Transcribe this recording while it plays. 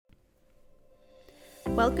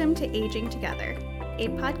Welcome to Aging Together, a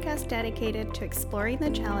podcast dedicated to exploring the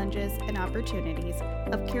challenges and opportunities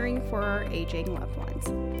of caring for our aging loved ones.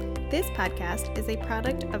 This podcast is a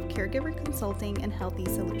product of Caregiver Consulting and Healthy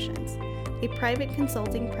Solutions, a private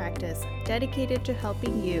consulting practice dedicated to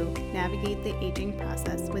helping you navigate the aging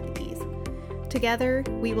process with ease. Together,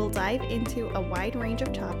 we will dive into a wide range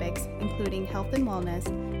of topics, including health and wellness,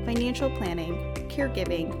 financial planning,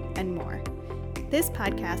 caregiving, and more. This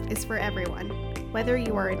podcast is for everyone, whether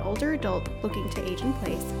you are an older adult looking to age in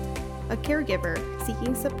place, a caregiver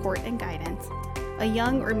seeking support and guidance, a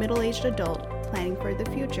young or middle-aged adult planning for the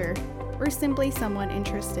future, or simply someone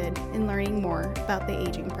interested in learning more about the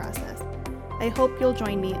aging process. I hope you'll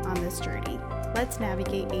join me on this journey. Let's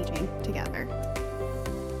navigate aging together.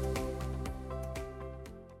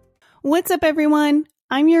 What's up, everyone?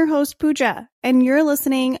 I'm your host, Pooja, and you're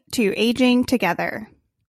listening to Aging Together.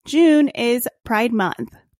 June is Pride Month.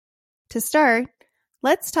 To start,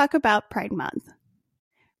 let's talk about Pride Month.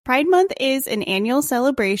 Pride Month is an annual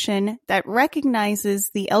celebration that recognizes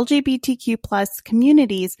the LGBTQ+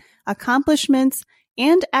 community's accomplishments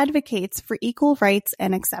and advocates for equal rights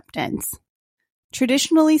and acceptance.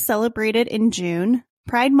 Traditionally celebrated in June,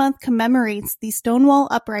 Pride Month commemorates the Stonewall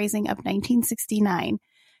Uprising of 1969,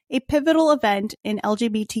 a pivotal event in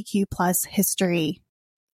LGBTQ+ history.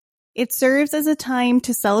 It serves as a time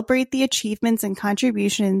to celebrate the achievements and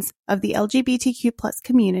contributions of the LGBTQ+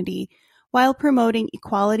 community while promoting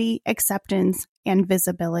equality, acceptance, and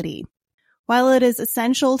visibility. While it is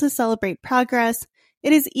essential to celebrate progress,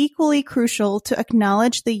 it is equally crucial to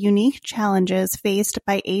acknowledge the unique challenges faced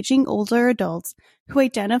by aging older adults who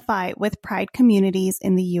identify with Pride communities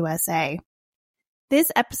in the USA. This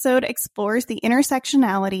episode explores the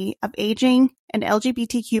intersectionality of aging and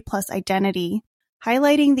LGBTQ+ identity,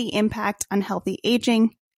 highlighting the impact on healthy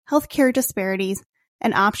aging, healthcare disparities,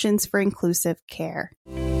 and options for inclusive care.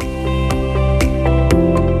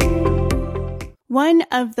 One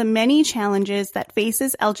of the many challenges that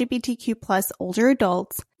faces LGBTQ+ older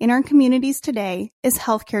adults in our communities today is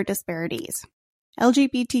healthcare disparities.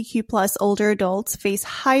 LGBTQ+ older adults face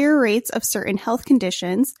higher rates of certain health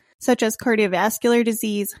conditions, such as cardiovascular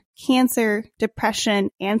disease, cancer,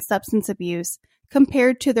 depression, and substance abuse,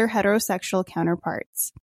 compared to their heterosexual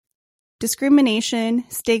counterparts. Discrimination,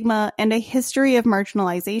 stigma, and a history of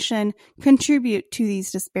marginalization contribute to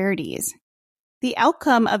these disparities. The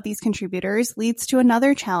outcome of these contributors leads to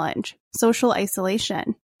another challenge: social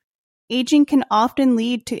isolation. Aging can often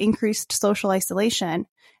lead to increased social isolation,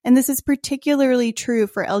 and this is particularly true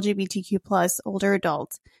for LGBTQ+ older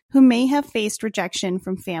adults who may have faced rejection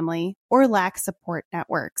from family or lack support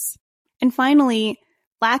networks. And finally,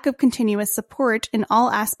 lack of continuous support in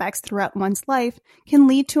all aspects throughout one's life can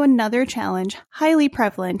lead to another challenge highly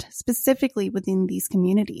prevalent specifically within these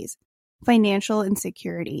communities: financial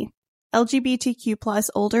insecurity. LGBTQ+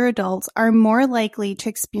 older adults are more likely to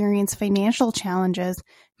experience financial challenges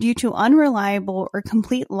due to unreliable or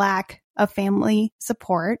complete lack of family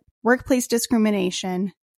support, workplace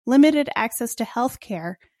discrimination, limited access to health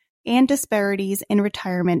care, and disparities in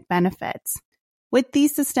retirement benefits. With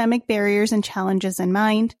these systemic barriers and challenges in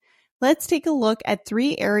mind, let's take a look at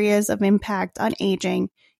 3 areas of impact on aging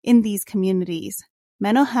in these communities: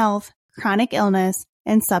 mental health, chronic illness,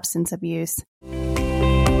 and substance abuse.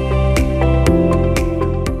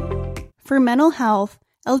 For mental health,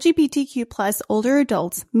 LGBTQ+ older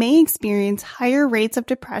adults may experience higher rates of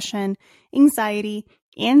depression, anxiety,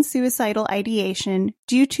 and suicidal ideation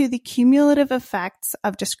due to the cumulative effects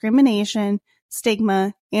of discrimination,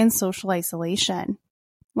 stigma, and social isolation.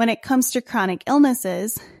 When it comes to chronic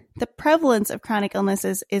illnesses, the prevalence of chronic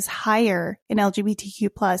illnesses is higher in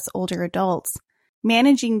LGBTQ+ older adults.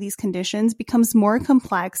 Managing these conditions becomes more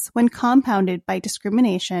complex when compounded by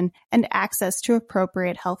discrimination and access to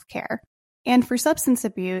appropriate health care. And for substance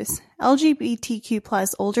abuse,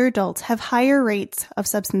 LGBTQ+ older adults have higher rates of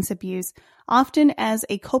substance abuse, often as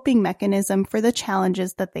a coping mechanism for the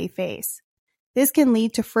challenges that they face. This can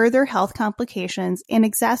lead to further health complications and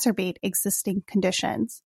exacerbate existing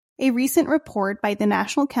conditions. A recent report by the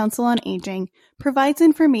National Council on Aging provides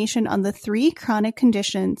information on the 3 chronic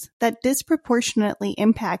conditions that disproportionately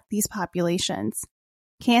impact these populations: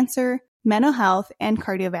 cancer, mental health, and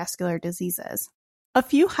cardiovascular diseases. A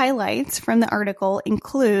few highlights from the article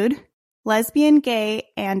include lesbian, gay,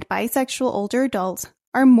 and bisexual older adults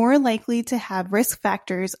are more likely to have risk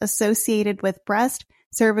factors associated with breast,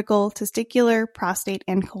 cervical, testicular, prostate,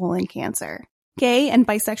 and colon cancer. Gay and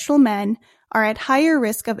bisexual men are at higher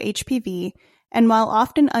risk of HPV, and while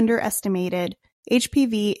often underestimated,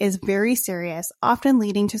 HPV is very serious, often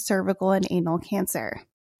leading to cervical and anal cancer.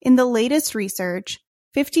 In the latest research,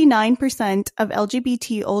 59% of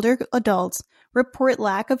LGBT older adults report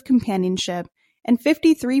lack of companionship, and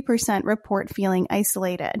 53% report feeling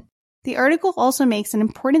isolated. The article also makes an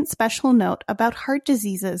important special note about heart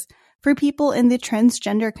diseases for people in the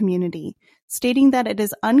transgender community, stating that it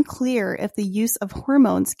is unclear if the use of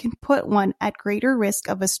hormones can put one at greater risk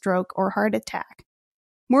of a stroke or heart attack.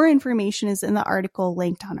 More information is in the article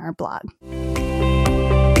linked on our blog.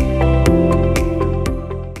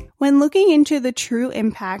 When looking into the true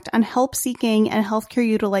impact on help seeking and healthcare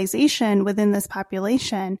utilization within this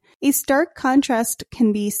population, a stark contrast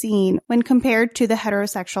can be seen when compared to the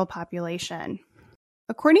heterosexual population.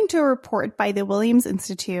 According to a report by the Williams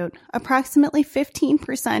Institute, approximately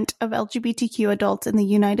 15% of LGBTQ adults in the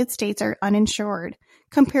United States are uninsured,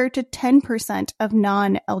 compared to 10% of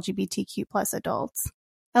non-LGBTQ plus adults.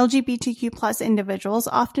 LGBTQ plus individuals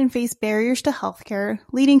often face barriers to healthcare,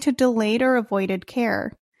 leading to delayed or avoided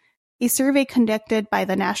care. A survey conducted by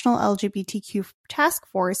the National LGBTQ Task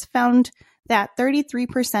Force found that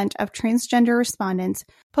 33% of transgender respondents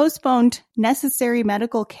postponed necessary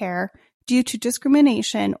medical care due to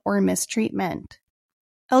discrimination or mistreatment.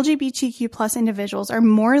 LGBTQ plus individuals are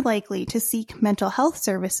more likely to seek mental health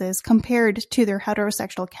services compared to their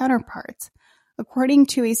heterosexual counterparts. According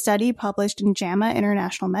to a study published in JAMA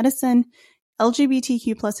International Medicine,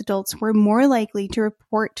 LGBTQ plus adults were more likely to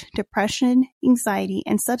report depression, anxiety,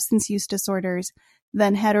 and substance use disorders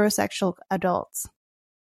than heterosexual adults.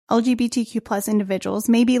 LGBTQ plus individuals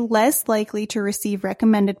may be less likely to receive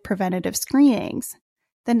recommended preventative screenings.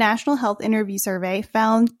 The National Health Interview Survey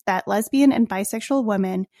found that lesbian and bisexual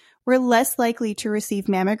women were less likely to receive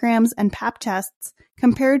mammograms and pap tests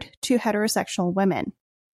compared to heterosexual women.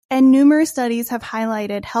 And numerous studies have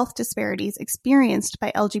highlighted health disparities experienced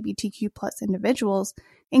by LGBTQ plus individuals,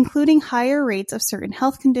 including higher rates of certain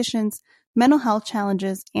health conditions, mental health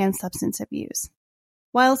challenges, and substance abuse.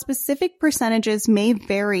 While specific percentages may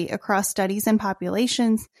vary across studies and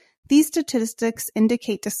populations, these statistics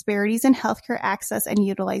indicate disparities in healthcare access and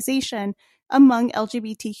utilization among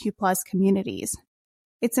LGBTQ plus communities.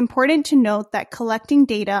 It's important to note that collecting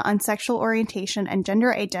data on sexual orientation and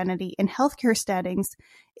gender identity in healthcare settings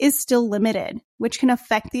is still limited, which can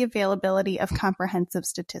affect the availability of comprehensive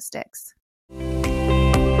statistics.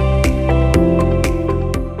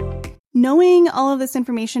 Knowing all of this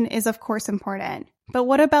information is, of course, important, but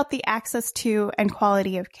what about the access to and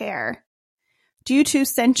quality of care? Due to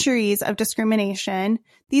centuries of discrimination,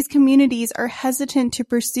 these communities are hesitant to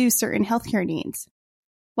pursue certain healthcare needs.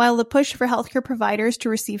 While the push for healthcare providers to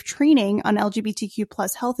receive training on LGBTQ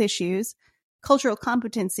plus health issues, cultural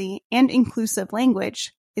competency, and inclusive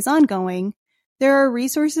language is ongoing, there are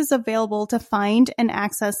resources available to find and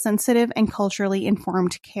access sensitive and culturally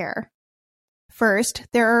informed care. First,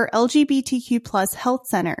 there are LGBTQ plus health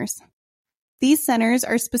centers. These centers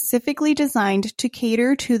are specifically designed to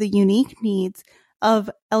cater to the unique needs of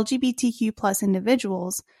LGBTQ plus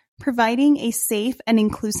individuals, providing a safe and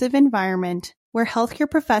inclusive environment where healthcare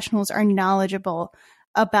professionals are knowledgeable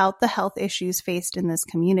about the health issues faced in this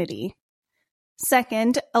community.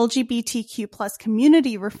 Second, LGBTQ plus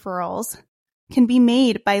community referrals can be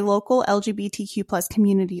made by local LGBTQ plus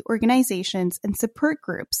community organizations and support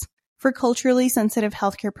groups for culturally sensitive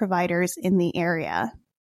healthcare providers in the area.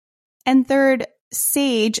 And third,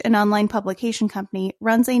 Sage, an online publication company,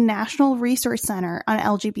 runs a national resource center on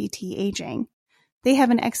LGBT aging. They have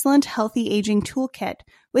an excellent healthy aging toolkit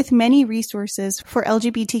with many resources for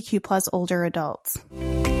LGBTQ plus older adults.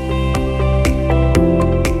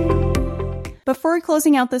 Before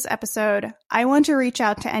closing out this episode, I want to reach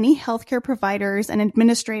out to any healthcare providers and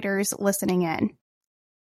administrators listening in.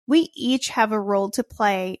 We each have a role to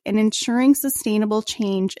play in ensuring sustainable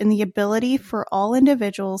change in the ability for all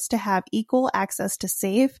individuals to have equal access to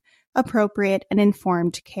safe, appropriate, and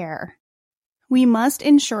informed care. We must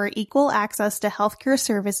ensure equal access to healthcare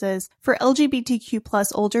services for LGBTQ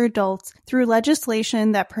plus older adults through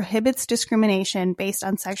legislation that prohibits discrimination based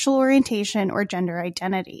on sexual orientation or gender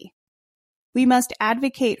identity. We must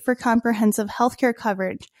advocate for comprehensive healthcare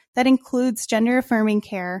coverage that includes gender-affirming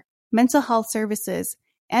care, mental health services,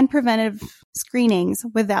 and preventive screenings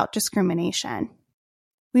without discrimination.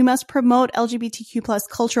 We must promote LGBTQ plus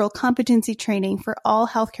cultural competency training for all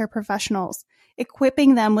healthcare professionals,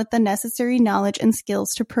 equipping them with the necessary knowledge and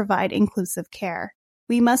skills to provide inclusive care.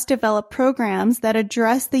 We must develop programs that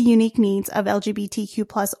address the unique needs of LGBTQ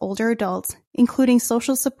plus older adults, including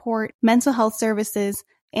social support, mental health services,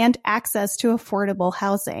 and access to affordable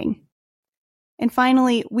housing. And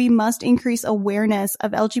finally, we must increase awareness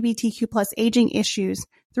of LGBTQ plus aging issues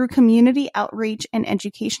through community outreach and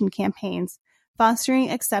education campaigns, fostering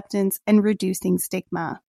acceptance and reducing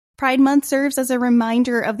stigma. Pride Month serves as a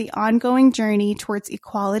reminder of the ongoing journey towards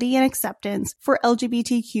equality and acceptance for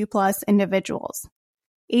LGBTQ+ individuals.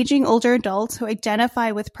 Aging older adults who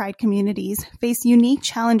identify with Pride communities face unique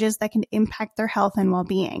challenges that can impact their health and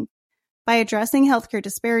well-being. By addressing healthcare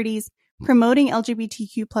disparities, promoting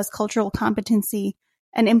LGBTQ+ cultural competency,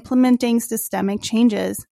 and implementing systemic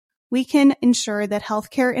changes, we can ensure that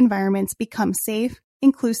healthcare environments become safe,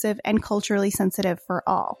 inclusive, and culturally sensitive for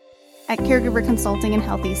all. At Caregiver Consulting and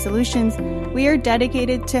Healthy Solutions, we are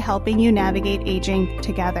dedicated to helping you navigate aging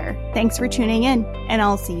together. Thanks for tuning in, and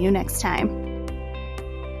I'll see you next time.